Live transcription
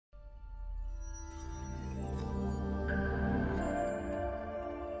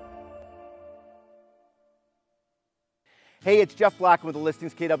Hey, it's Jeff Blackman with the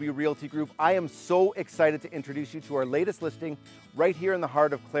Listings KW Realty Group. I am so excited to introduce you to our latest listing right here in the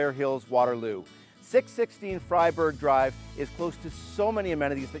heart of Clair Hills, Waterloo. 616 Frieburg Drive is close to so many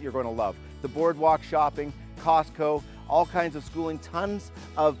amenities that you're going to love. The boardwalk shopping, Costco, all kinds of schooling, tons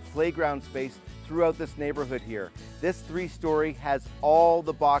of playground space throughout this neighborhood here. This 3-story has all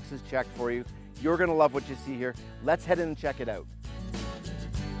the boxes checked for you. You're going to love what you see here. Let's head in and check it out.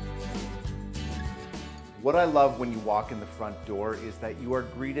 What I love when you walk in the front door is that you are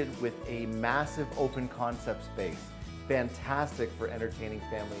greeted with a massive open concept space. Fantastic for entertaining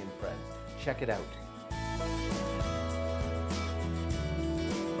family and friends. Check it out.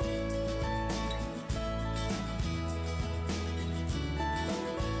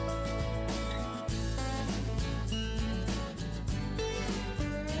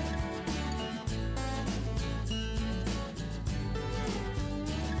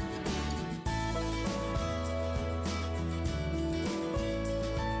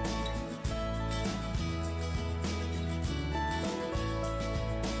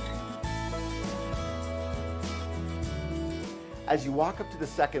 As you walk up to the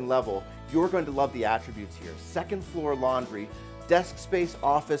second level, you're going to love the attributes here. Second floor laundry, desk space,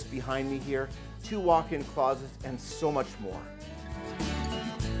 office behind me here, 2 walk-in closets, and so much more.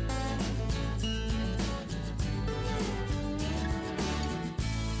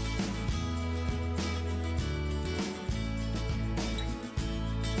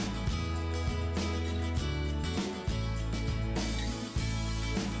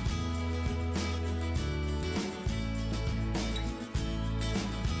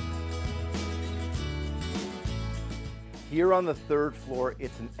 Here on the 3rd floor,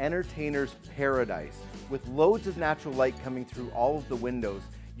 it's an entertainer's paradise. With loads of natural light coming through all of the windows,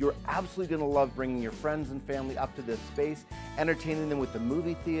 you're absolutely going to love bringing your friends and family up to this space, entertaining them with the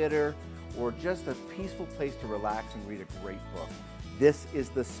movie theater, or just a peaceful place to relax and read a great book. This is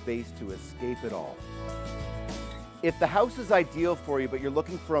the space to escape it all. If the house is ideal for you, but you're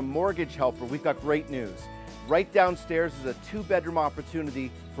looking for a mortgage helper, we've got great news. Right downstairs is a 2-bedroom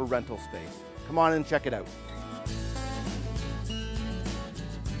opportunity for rental space. Come on and check it out.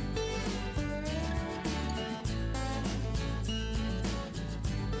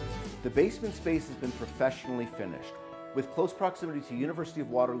 The basement space has been professionally finished. With close proximity to University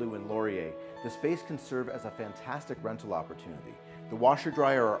of Waterloo and Laurier, the space can serve as a fantastic rental opportunity. The washer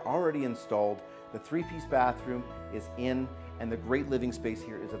dryer are already installed, the 3-piece bathroom is in, and the great living space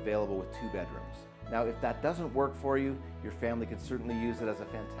here is available with 2 bedrooms. Now, if that doesn't work for you, your family can certainly use it as a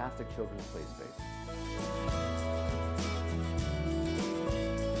fantastic children's play space.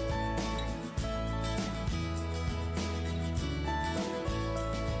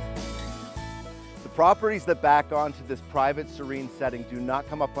 Properties that back onto this private, serene setting do not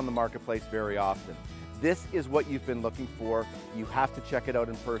come up on the marketplace very often. This is what you've been looking for. You have to check it out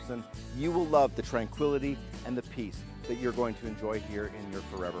in person. You will love the tranquility and the peace that you're going to enjoy here in your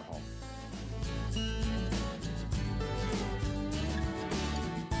forever home.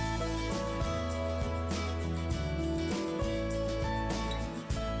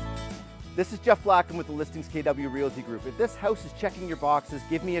 This is Jeff Blackman with the Listings KW Realty Group. If this house is checking your boxes,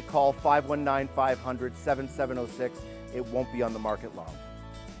 give me a call, 519-500-7706. It won't be on the market long.